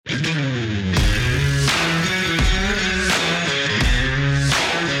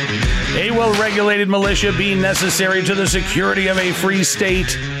well-regulated militia being necessary to the security of a free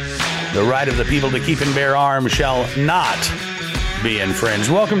state, the right of the people to keep and bear arms shall not be infringed.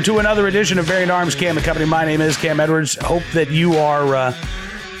 Welcome to another edition of Bearing Arms, Cam and Company. My name is Cam Edwards. Hope that you are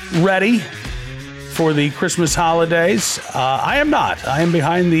ready for the Christmas holidays. I am not. I am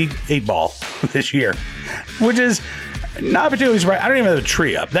behind the 8-ball this year, which is not particularly surprising. I don't even have a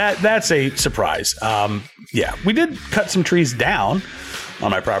tree up. That's a surprise. Yeah, we did cut some trees down on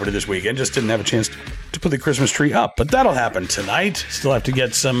my property this weekend. Just didn't have a chance to put the Christmas tree up, but that'll happen tonight. Still have to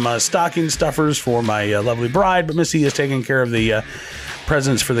get some stocking stuffers for my lovely bride, but Missy is taking care of the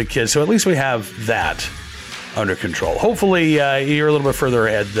presents for the kids, so at least we have that under control. Hopefully, you're a little bit further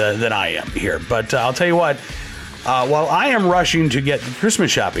ahead than I am here, but I'll tell you what. While I am rushing to get Christmas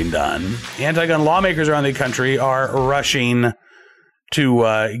shopping done, anti-gun lawmakers around the country are rushing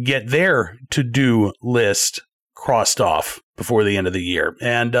to get their to-do list crossed off before the end of the year.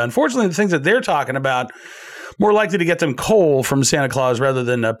 And unfortunately, the things that they're talking about, more likely to get them coal from Santa Claus rather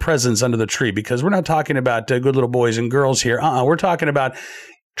than presents under the tree, because we're not talking about good little boys and girls here. We're talking about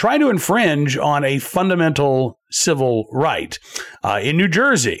trying to infringe on a fundamental civil right. In New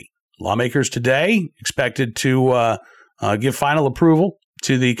Jersey, lawmakers today expected to give final approval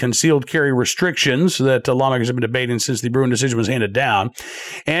to the concealed carry restrictions that lawmakers have been debating since the Bruen decision was handed down.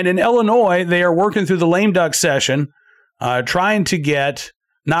 And in Illinois, they are working through the lame duck session, trying to get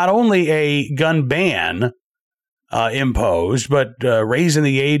not only a gun ban imposed, but raising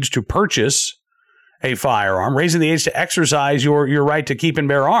the age to purchase a firearm, raising the age to exercise your right to keep and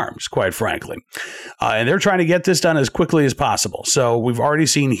bear arms, quite frankly. And they're trying to get this done as quickly as possible. So we've already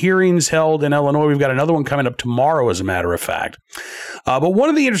seen hearings held in Illinois. We've got another one coming up tomorrow, as a matter of fact. But one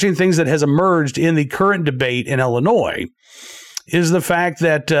of the interesting things that has emerged in the current debate in Illinois is the fact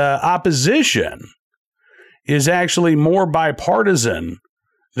that opposition is actually more bipartisan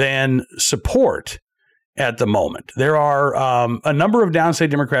than support at the moment. There are a number of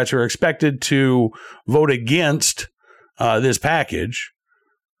downstate Democrats who are expected to vote against this package.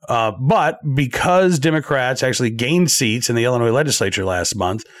 But because Democrats actually gained seats in the Illinois legislature last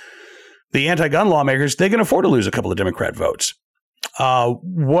month, the anti-gun lawmakers, they can afford to lose a couple of Democrat votes.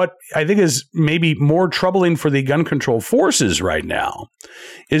 What I think is maybe more troubling for the gun control forces right now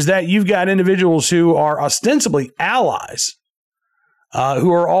is that you've got individuals who are ostensibly allies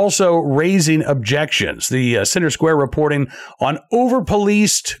who are also raising objections. The Center Square reporting on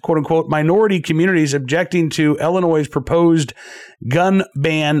over-policed, quote-unquote, minority communities objecting to Illinois' proposed gun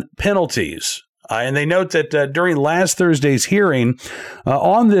ban penalties. And they note that during last Thursday's hearing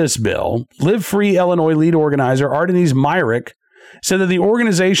on this bill, Live Free Illinois lead organizer Ardenise Myrick said that the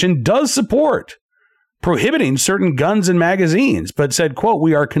organization does support prohibiting certain guns and magazines, but said, quote,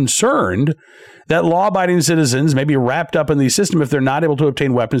 "We are concerned that law-abiding citizens may be wrapped up in the system if they're not able to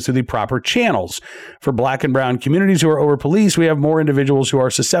obtain weapons through the proper channels. For Black and brown communities who are over-policed, we have more individuals who are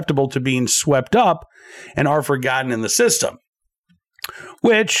susceptible to being swept up and are forgotten in the system,"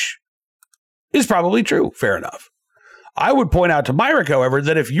 which is probably true. Fair enough. I would point out to Myrick, however,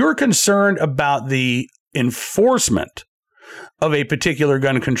 that if you're concerned about the enforcement of a particular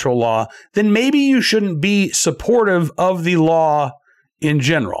gun control law, then maybe you shouldn't be supportive of the law in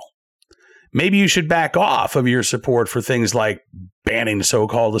general. Maybe you should back off of your support for things like banning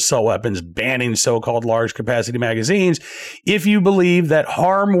so-called assault weapons, banning so-called large capacity magazines, if you believe that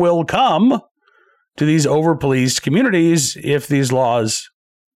harm will come to these over-policed communities if these laws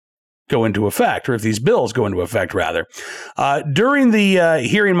go into effect, or if these bills go into effect, rather. During the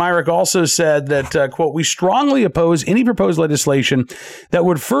hearing, Myrick also said that, quote, "We strongly oppose any proposed legislation that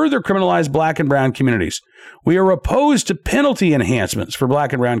would further criminalize Black and brown communities. We are opposed to penalty enhancements for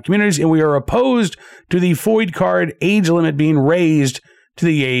Black and brown communities, and we are opposed to the FOID card age limit being raised to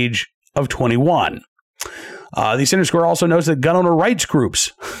the age of 21. The Center Square also notes that gun owner rights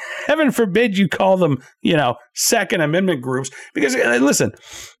groups, heaven forbid you call them, Second Amendment groups, because, listen,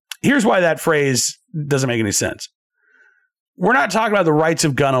 here's why that phrase doesn't make any sense. We're not talking about the rights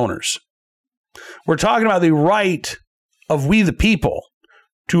of gun owners. We're talking about the right of we the people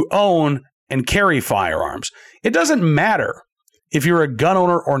to own and carry firearms. It doesn't matter if you're a gun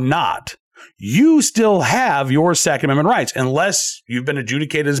owner or not. You still have your Second Amendment rights, unless you've been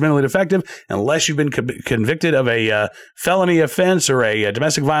adjudicated as mentally defective, unless you've been convicted of a felony offense or a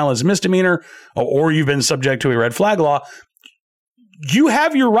domestic violence misdemeanor, or you've been subject to a red flag law. You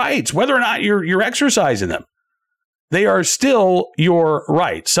have your rights, whether or not you're exercising them. They are still your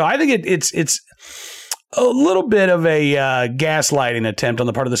rights. So I think it's a little bit of a gaslighting attempt on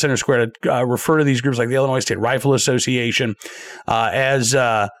the part of the Center Square to refer to these groups like the Illinois State Rifle Association as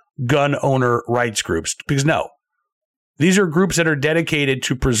gun owner rights groups. Because no, These are groups that are dedicated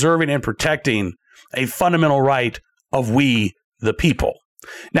to preserving and protecting a fundamental right of we, the people.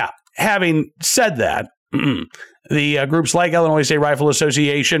 Now, having said that, the groups like Illinois State Rifle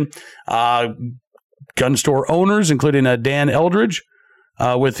Association, gun store owners, including Dan Eldridge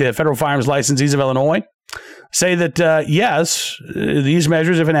with the Federal Firearms Licensees of Illinois, say that, yes, these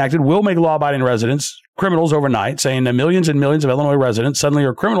measures, if enacted, will make law-abiding residents criminals overnight, saying that millions and millions of Illinois residents suddenly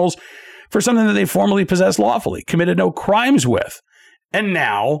are criminals for something that they formerly possessed lawfully, committed no crimes with, and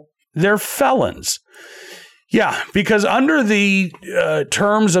now they're felons. Yeah, because under the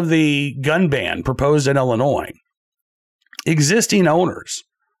terms of the gun ban proposed in Illinois, existing owners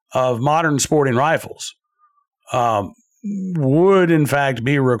of modern sporting rifles would, in fact,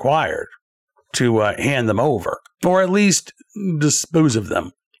 be required to hand them over, or at least dispose of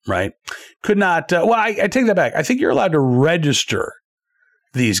them, right? Could not, I take that back. I think you're allowed to register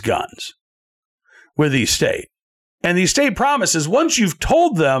these guns with the state. And the state promises once you've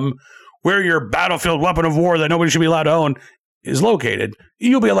told them where your battlefield weapon of war that nobody should be allowed to own is located,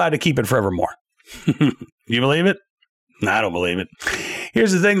 you'll be allowed to keep it forevermore. You believe it? No, I don't believe it.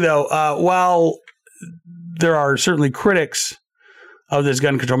 Here's the thing, though. While there are certainly critics of this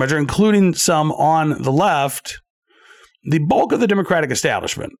gun control measure, including some on the left, the bulk of the Democratic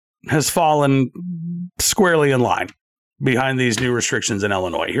establishment has fallen squarely in line behind these new restrictions in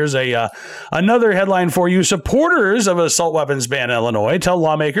Illinois. Here's another headline for you. Supporters of assault weapons ban in Illinois tell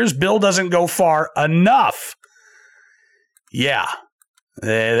lawmakers bill doesn't go far enough. Yeah,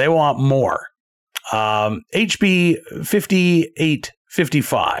 they want more. HB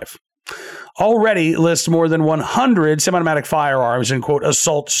 5855 already lists more than 100 semi-automatic firearms and, quote,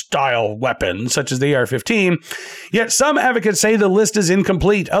 assault-style weapons, such as the AR-15. Yet some advocates say the list is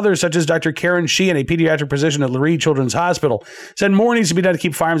incomplete. Others, such as Dr. Karen Sheehan, a pediatric physician at Lurie Children's Hospital, said more needs to be done to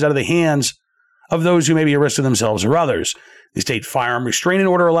keep firearms out of the hands of those who may be a risk to themselves or others. The state firearm restraining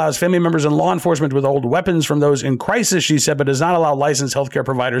order allows family members and law enforcement to withhold weapons from those in crisis, she said, but does not allow licensed healthcare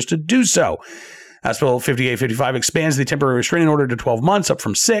providers to do so. Bill 5855 expands the temporary restraining order to 12 months, up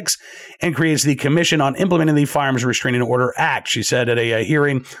from 6, and creates the Commission on Implementing the Firearms Restraining Order Act. She said at a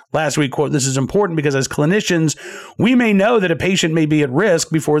hearing last week, quote, "This is important because as clinicians, we may know that a patient may be at risk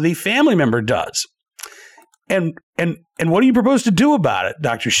before the family member does." And what do you propose to do about it,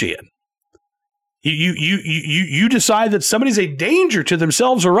 Dr. Sheehan? You decide that somebody's a danger to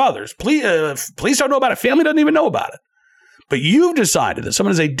themselves or others. Police don't know about it. Family doesn't even know about it. But you've decided that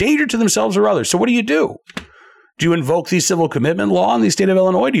someone is a danger to themselves or others. So what do? Do you invoke the civil commitment law in the state of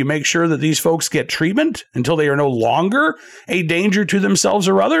Illinois? Do you make sure that these folks get treatment until they are no longer a danger to themselves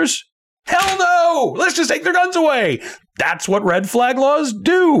or others? Hell no! Let's just take their guns away. That's what red flag laws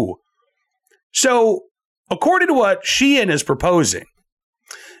do. So, according to what Sheehan is proposing,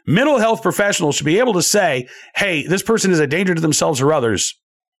 mental health professionals should be able to say, hey, this person is a danger to themselves or others.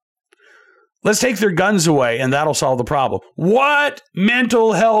 Let's take their guns away, and that'll solve the problem. What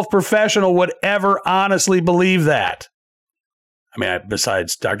mental health professional would ever honestly believe that? I mean,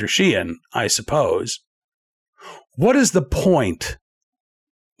 besides Dr. Sheehan, I suppose. What is the point?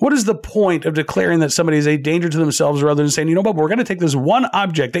 What is the point of declaring that somebody is a danger to themselves rather than saying, you know what, we're going to take this one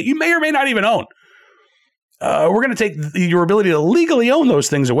object that you may or may not even own. We're going to take your ability to legally own those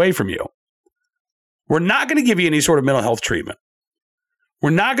things away from you. We're not going to give you any sort of mental health treatment. We're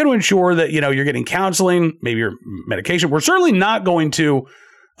not going to ensure that, you're getting counseling, maybe your medication. We're certainly not going to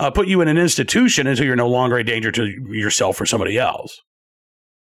put you in an institution until you're no longer a danger to yourself or somebody else.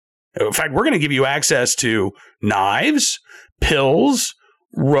 In fact, we're going to give you access to knives, pills,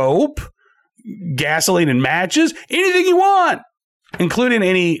 rope, gasoline and matches, anything you want, including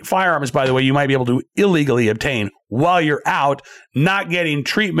any firearms, by the way, you might be able to illegally obtain while you're out, not getting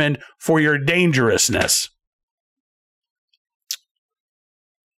treatment for your dangerousness.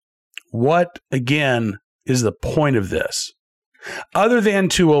 What, again, is the point of this? Other than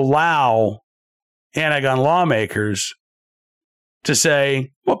to allow anti-gun lawmakers to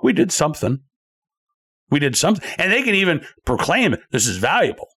say, look, we did something. We did something. And they can even proclaim this is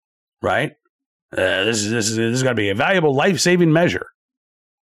valuable, right? This is going to be a valuable life-saving measure,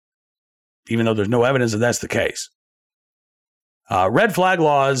 even though there's no evidence that that's the case. Red flag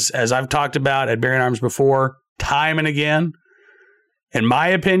laws, as I've talked about at Bearing Arms before, time and again, in my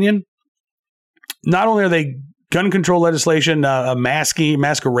opinion, not only are they gun control legislation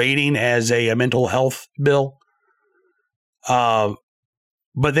masquerading as a mental health bill, but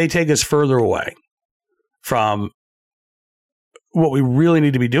they take us further away from what we really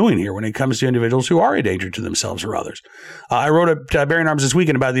need to be doing here when it comes to individuals who are a danger to themselves or others. I wrote at Bearing Arms this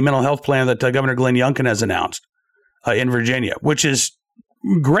weekend about the mental health plan that Governor Glenn Youngkin has announced in Virginia, which is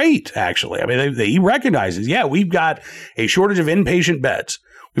great, actually. I mean, he recognizes, we've got a shortage of inpatient beds.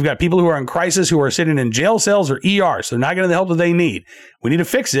 We've got people who are in crisis who are sitting in jail cells or ERs. So they're not getting the help that they need. We need to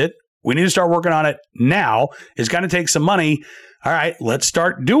fix it. We need to start working on it now. It's going to take some money. All right, let's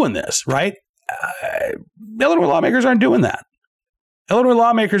start doing this, right? Illinois lawmakers aren't doing that. Illinois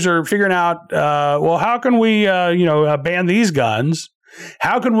lawmakers are figuring out, how can we, ban these guns?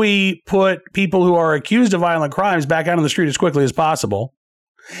 How can we put people who are accused of violent crimes back out on the street as quickly as possible?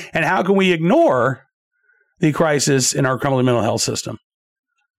 And how can we ignore the crisis in our crumbling mental health system?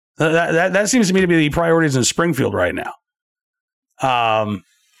 That seems to me to be the priorities in Springfield right now.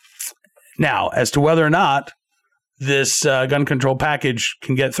 Now, as to whether or not this gun control package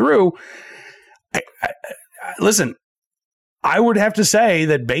can get through, listen, I would have to say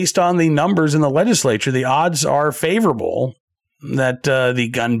that based on the numbers in the legislature, the odds are favorable that the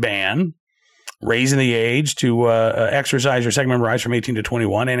gun ban, raising the age to exercise your Second Amendment rights from 18 to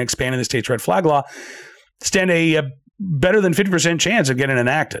 21, and expanding the state's red flag law stand a better than 50% chance of getting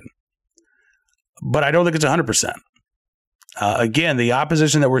enacted. But I don't think it's 100%. Again, the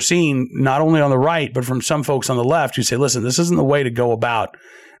opposition that we're seeing, not only on the right, but from some folks on the left who say, listen, this isn't the way to go about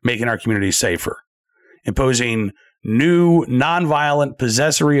making our communities safer. Imposing new nonviolent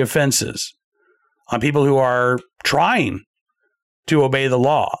possessory offenses on people who are trying to obey the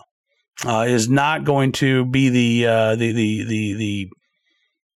law is not going to be the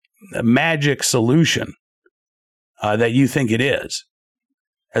magic solution that you think it is.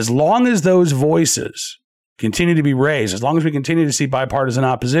 As long as those voices continue to be raised, as long as we continue to see bipartisan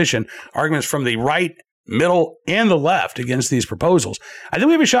opposition, arguments from the right, middle, and the left against these proposals, I think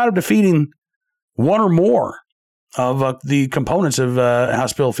we have a shot of defeating one or more of the components of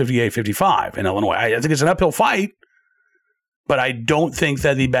House Bill 5855 in Illinois. I think it's an uphill fight, but I don't think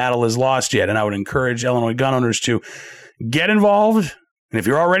that the battle is lost yet. And I would encourage Illinois gun owners to get involved. And if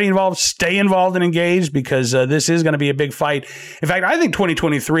you're already involved, stay involved and engaged, because this is going to be a big fight. In fact, I think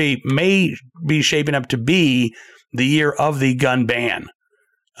 2023 may be shaping up to be the year of the gun ban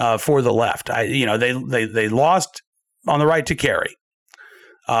for the left. They lost on the right to carry.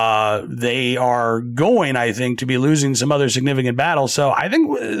 They are going, I think, to be losing some other significant battles. So I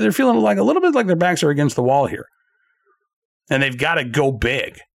think they're feeling like a little bit like their backs are against the wall here. And they've got to go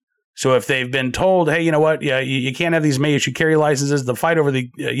big. So if they've been told, hey, you know what, you can't have these may issue carry licenses, the fight over the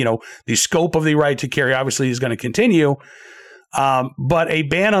scope of the right to carry obviously is going to continue. But a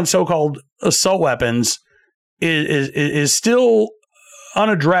ban on so-called assault weapons is still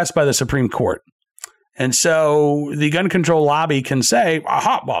unaddressed by the Supreme Court. And so the gun control lobby can say, I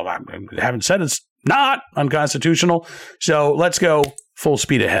haven't said it's not unconstitutional, so let's go full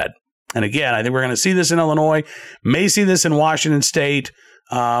speed ahead. And again, I think we're going to see this in Illinois, may see this in Washington State,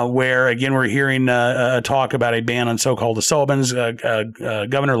 where, again, we're hearing talk about a ban on so-called assault weapons.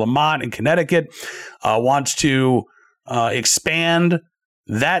 Governor Lamont in Connecticut wants to expand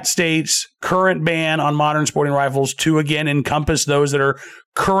that state's current ban on modern sporting rifles to, again, encompass those that are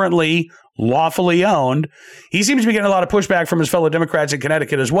currently lawfully owned. He seems to be getting a lot of pushback from his fellow Democrats in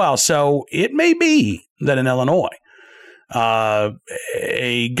Connecticut as well. So it may be that in Illinois,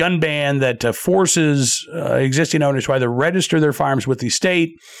 a gun ban that forces existing owners to either register their firearms with the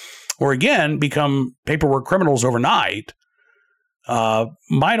state or, again, become paperwork criminals overnight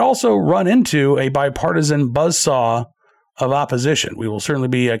might also run into a bipartisan buzzsaw of opposition. We will certainly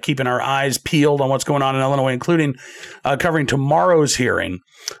be keeping our eyes peeled on what's going on in Illinois, including covering tomorrow's hearing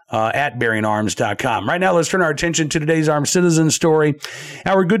at BearingArms.com. Right now, let's turn our attention to today's Armed Citizen story,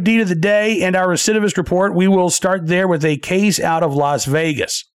 our good deed of the day, and our recidivist report. We will start there with a case out of Las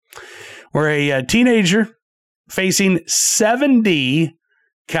Vegas, where a teenager facing 70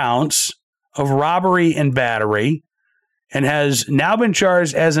 counts of robbery and battery and has now been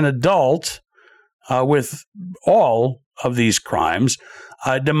charged as an adult with all of these crimes.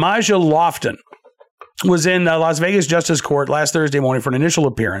 Demaja Lofton was in Las Vegas Justice Court last Thursday morning for an initial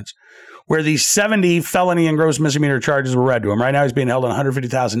appearance where the 70 felony and gross misdemeanor charges were read to him. Right now, he's being held on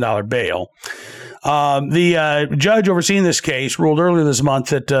 $150,000 bail. The judge overseeing this case ruled earlier this month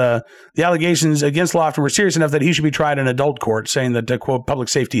that the allegations against Lofton were serious enough that he should be tried in adult court, saying that, quote, public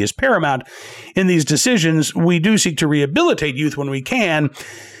safety is paramount in these decisions. We do seek to rehabilitate youth when we can,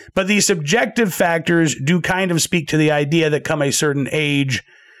 but these subjective factors do kind of speak to the idea that come a certain age,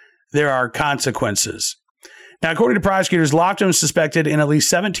 there are consequences. Now, according to prosecutors, Lofton was suspected in at least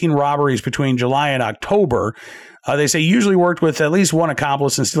 17 robberies between July and October. They say he usually worked with at least one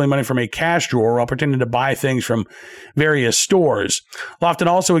accomplice in stealing money from a cash drawer while pretending to buy things from various stores. Lofton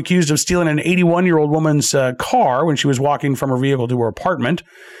also accused of stealing an 81-year-old woman's car when she was walking from her vehicle to her apartment.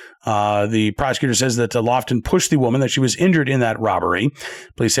 The prosecutor says that Lofton pushed the woman, that she was injured in that robbery.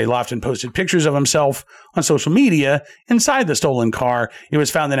 Police say Lofton posted pictures of himself on social media inside the stolen car. It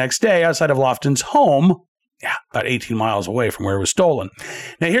was found the next day outside of Lofton's home, about 18 miles away from where it was stolen.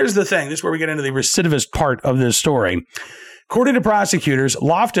 Now, here's the thing. This is where we get into the recidivist part of this story. According to prosecutors,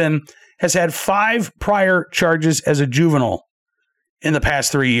 Lofton has had 5 prior charges as a juvenile in the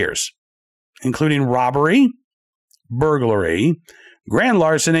past 3 years, including robbery, burglary, grand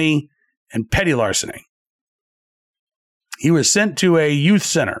larceny, and petty larceny. He was sent to a youth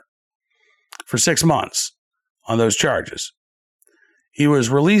center for 6 months on those charges. He was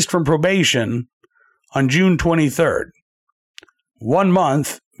released from probation on June 23rd, 1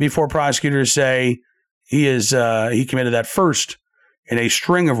 month before prosecutors say he committed that first in a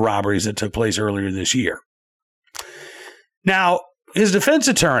string of robberies that took place earlier this year. Now, his defense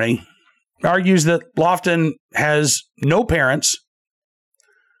attorney argues that Lofton has no parents,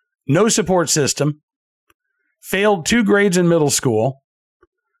 no support system, failed 2 grades in middle school,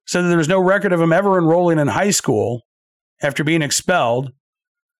 said that there was no record of him ever enrolling in high school after being expelled,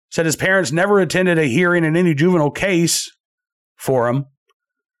 said his parents never attended a hearing in any juvenile case for him.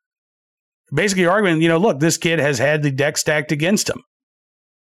 Basically arguing, look, this kid has had the deck stacked against him.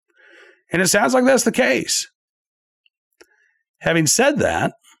 And it sounds like that's the case. Having said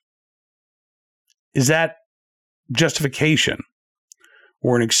that, is that justification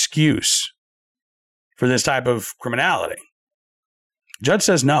or an excuse for this type of criminality? Judge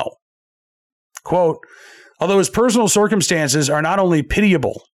says no. Quote, although his personal circumstances are not only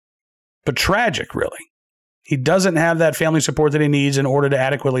pitiable, but tragic, really, he doesn't have that family support that he needs in order to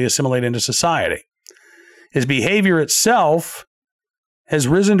adequately assimilate into society. His behavior itself has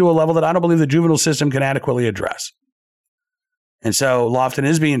risen to a level that I don't believe the juvenile system can adequately address. And so Lofton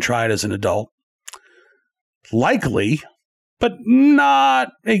is being tried as an adult. Likely, but not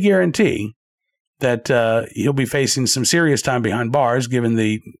a guarantee, that he'll be facing some serious time behind bars given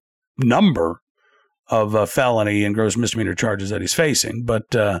the number of felony and gross misdemeanor charges that he's facing.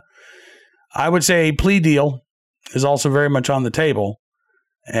 But I would say a plea deal is also very much on the table.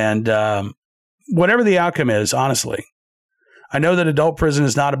 And whatever the outcome is, honestly, I know that adult prison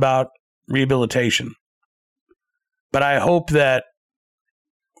is not about rehabilitation. But I hope that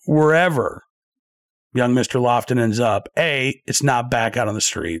wherever young Mr. Lofton ends up, A, it's not back out on the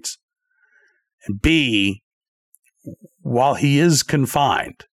streets. And B, while he is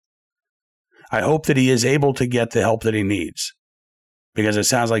confined, I hope that he is able to get the help that he needs. Because it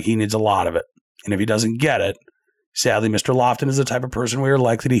sounds like he needs a lot of it. And if he doesn't get it, sadly, Mr. Lofton is the type of person we are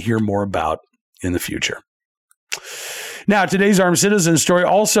likely to hear more about in the future. Now, today's Armed Citizen story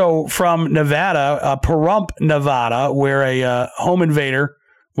also from Nevada, Pahrump, Nevada, where a home invader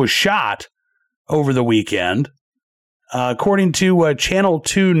was shot over the weekend. According to Channel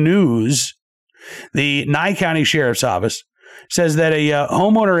 2 News, the Nye County Sheriff's Office says that a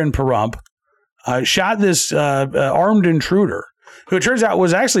homeowner in Pahrump shot this armed intruder, who it turns out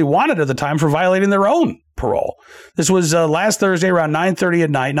was actually wanted at the time for violating their own parole. This was last Thursday around 9:30 at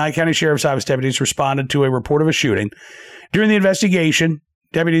night. Nye County Sheriff's Office deputies responded to a report of a shooting. During the investigation,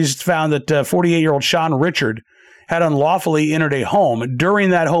 deputies found that 48-year-old Sean Richard had unlawfully entered a home. During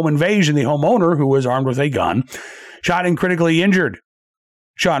that home invasion, the homeowner, who was armed with a gun, shot and critically injured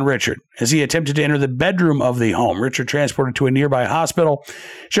Sean Richard as he attempted to enter the bedroom of the home. Richard transported to a nearby hospital.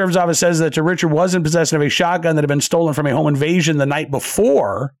 Sheriff's Office says that Richard was in possession of a shotgun that had been stolen from a home invasion the night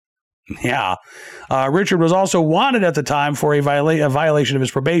before. Richard was also wanted at the time for a violation of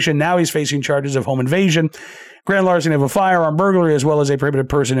his probation. Now he's facing charges of home invasion, grand larceny of a firearm, burglary, as well as a prohibited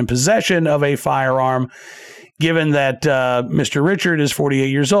person in possession of a firearm. Given that Mr. Richard is 48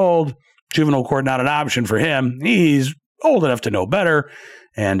 years old, juvenile court not an option for him. He's old enough to know better.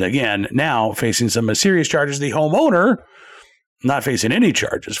 And again, now facing some serious charges. The homeowner not facing any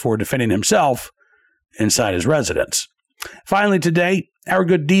charges for defending himself inside his residence. Finally today, our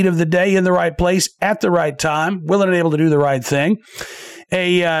good deed of the day, in the right place at the right time, willing and able to do the right thing.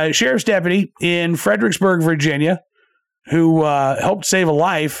 A sheriff's deputy in Fredericksburg, Virginia, who helped save a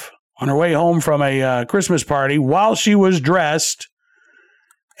life on her way home from a Christmas party while she was dressed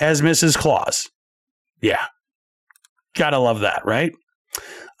as Mrs. Claus. Yeah. Gotta love that, right?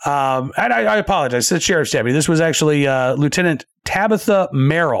 And I apologize. It's sheriff's deputy. This was actually Lieutenant Tabitha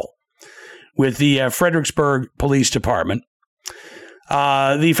Merrill with the Fredericksburg Police Department.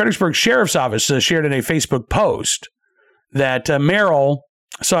 The Fredericksburg Sheriff's Office shared in a Facebook post that Merrill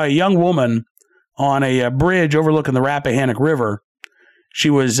saw a young woman on a bridge overlooking the Rappahannock River. She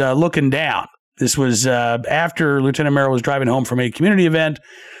was looking down. This was after Lieutenant Merrill was driving home from a community event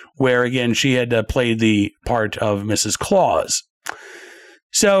where, again, she had played the part of Mrs. Claus.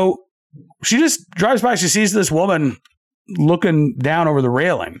 So she just drives by. She sees this woman looking down over the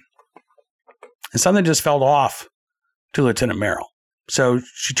railing. And something just fell off to Lieutenant Merrill. So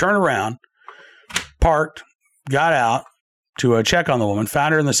she turned around, parked, got out to check on the woman,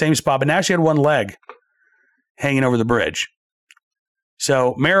 found her in the same spot, but now she had one leg hanging over the bridge.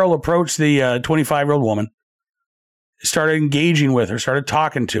 So Merrill approached the 25-year-old woman, started engaging with her, started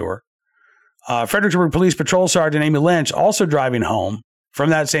talking to her. Fredericksburg Police Patrol Sergeant Amy Lynch, also driving home from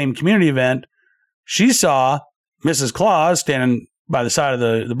that same community event, she saw Mrs. Claus standing by the side of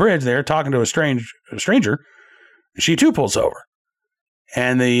the bridge there talking to a stranger. She too pulls over.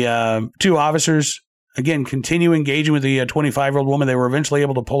 And the two officers, again, continue engaging with the 25-year-old woman. They were eventually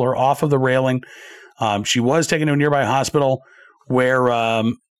able to pull her off of the railing. She was taken to a nearby hospital where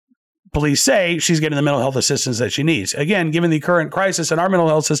police say she's getting the mental health assistance that she needs. Again, given the current crisis in our mental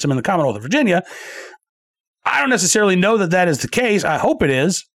health system in the Commonwealth of Virginia, I don't necessarily know that is the case. I hope it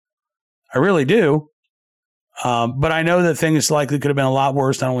is. I really do. But I know that things likely could have been a lot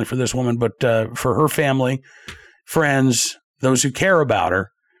worse, not only for this woman, but for her family, friends, those who care about her.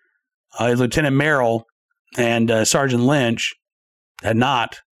 Lieutenant Merrill and Sergeant Lynch had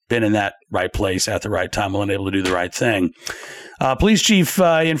not been in that right place at the right time, willing and able to do the right thing. Police chief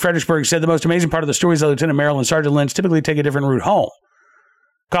in Fredericksburg said the most amazing part of the story is that Lieutenant Merrill and Sergeant Lynch typically take a different route home.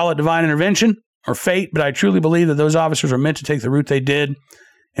 Call it divine intervention or fate, but I truly believe that those officers were meant to take the route they did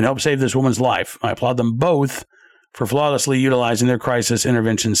and help save this woman's life. I applaud them both for flawlessly utilizing their crisis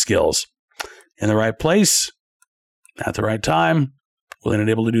intervention skills. In the right place, at the right time, willing and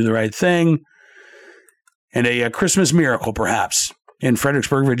able to do the right thing, and a Christmas miracle, perhaps, in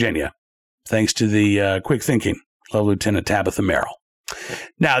Fredericksburg, Virginia, thanks to the quick thinking of Lieutenant Tabitha Merrill.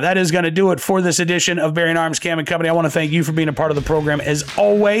 Now, that is going to do it for this edition of Bearing Arms Cam and Company. I want to thank you for being a part of the program as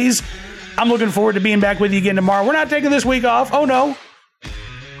always. I'm looking forward to being back with you again tomorrow. We're not taking this week off. Oh, no.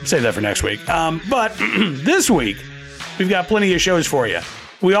 Save that for next week. But this week, we've got plenty of shows for you.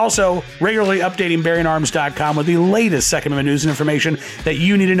 We also regularly updating BearingArms.com with the latest Second Amendment news and information that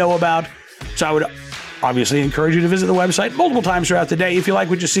you need to know about. So I would obviously encourage you to visit the website multiple times throughout the day. If you like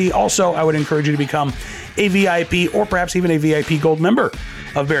what you see, also, I would encourage you to become a VIP or perhaps even a VIP Gold member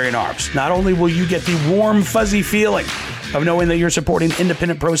of Bearing Arms. Not only will you get the warm, fuzzy feeling of knowing that you're supporting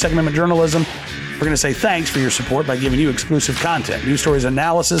independent pro-Second Amendment journalism, we're going to say thanks for your support by giving you exclusive content, news stories,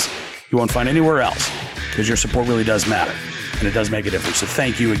 analysis you won't find anywhere else, because your support really does matter, and it does make a difference. So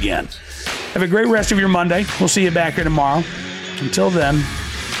thank you again. Have a great rest of your Monday. We'll see you back here tomorrow. Until then,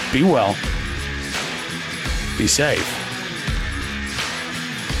 be well, be safe,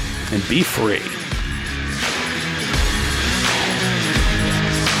 and be free.